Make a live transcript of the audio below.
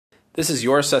This is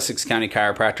your Sussex County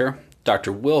chiropractor,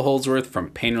 Dr. Will Holdsworth from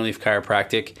Pain Relief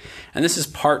Chiropractic, and this is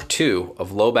part 2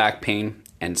 of low back pain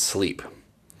and sleep.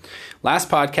 Last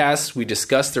podcast, we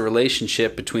discussed the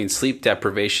relationship between sleep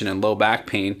deprivation and low back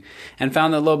pain and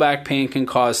found that low back pain can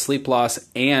cause sleep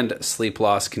loss and sleep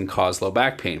loss can cause low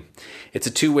back pain. It's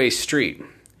a two-way street.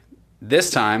 This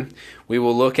time, we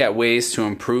will look at ways to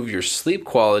improve your sleep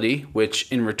quality,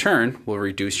 which in return will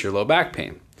reduce your low back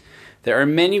pain. There are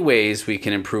many ways we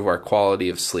can improve our quality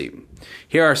of sleep.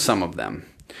 Here are some of them.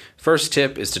 First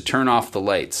tip is to turn off the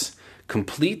lights.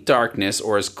 Complete darkness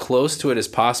or as close to it as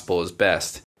possible is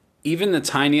best. Even the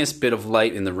tiniest bit of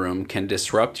light in the room can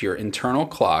disrupt your internal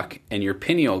clock and your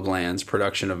pineal gland's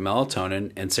production of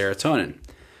melatonin and serotonin.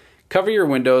 Cover your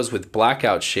windows with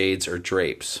blackout shades or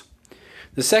drapes.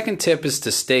 The second tip is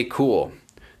to stay cool.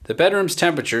 The bedroom's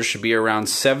temperature should be around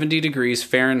 70 degrees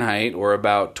Fahrenheit or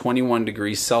about 21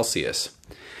 degrees Celsius.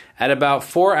 At about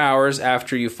 4 hours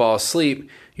after you fall asleep,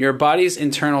 your body's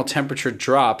internal temperature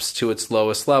drops to its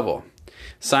lowest level.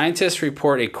 Scientists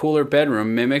report a cooler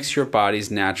bedroom mimics your body's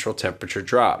natural temperature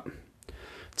drop.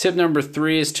 Tip number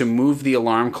 3 is to move the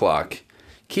alarm clock.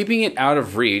 Keeping it out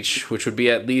of reach, which would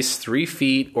be at least 3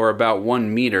 feet or about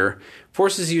 1 meter,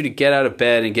 forces you to get out of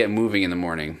bed and get moving in the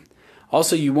morning.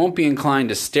 Also, you won't be inclined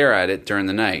to stare at it during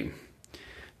the night.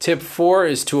 Tip 4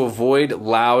 is to avoid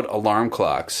loud alarm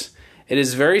clocks. It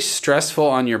is very stressful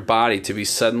on your body to be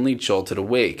suddenly jolted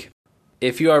awake.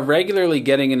 If you are regularly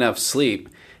getting enough sleep,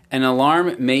 an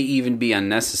alarm may even be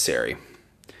unnecessary.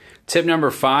 Tip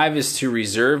number 5 is to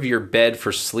reserve your bed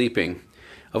for sleeping.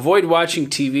 Avoid watching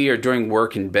TV or doing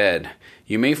work in bed.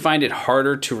 You may find it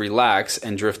harder to relax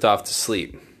and drift off to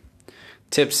sleep.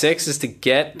 Tip 6 is to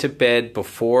get to bed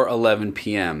before 11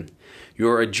 p.m.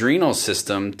 Your adrenal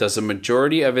system does a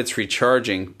majority of its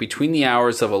recharging between the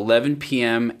hours of 11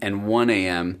 p.m. and 1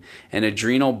 a.m., and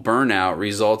adrenal burnout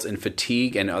results in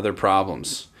fatigue and other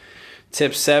problems.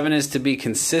 Tip 7 is to be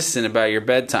consistent about your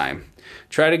bedtime.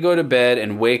 Try to go to bed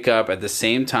and wake up at the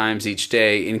same times each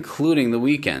day, including the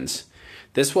weekends.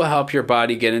 This will help your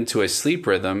body get into a sleep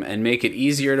rhythm and make it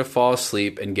easier to fall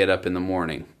asleep and get up in the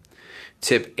morning.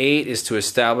 Tip 8 is to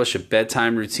establish a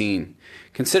bedtime routine.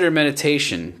 Consider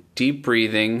meditation, deep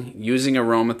breathing, using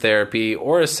aromatherapy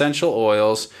or essential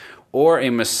oils, or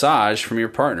a massage from your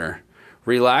partner.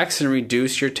 Relax and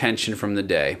reduce your tension from the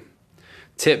day.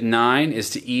 Tip 9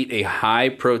 is to eat a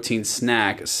high-protein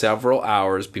snack several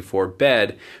hours before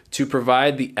bed to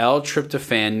provide the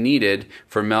L-tryptophan needed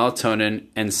for melatonin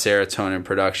and serotonin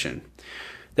production.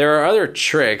 There are other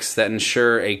tricks that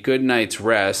ensure a good night's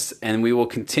rest, and we will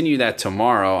continue that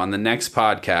tomorrow on the next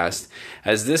podcast,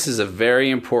 as this is a very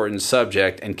important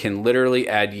subject and can literally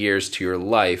add years to your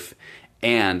life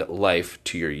and life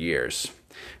to your years.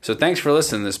 So thanks for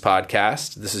listening to this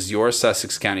podcast. This is your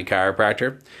Sussex County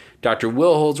chiropractor, Dr.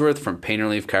 Will Holdsworth from Pain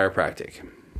Relief Chiropractic.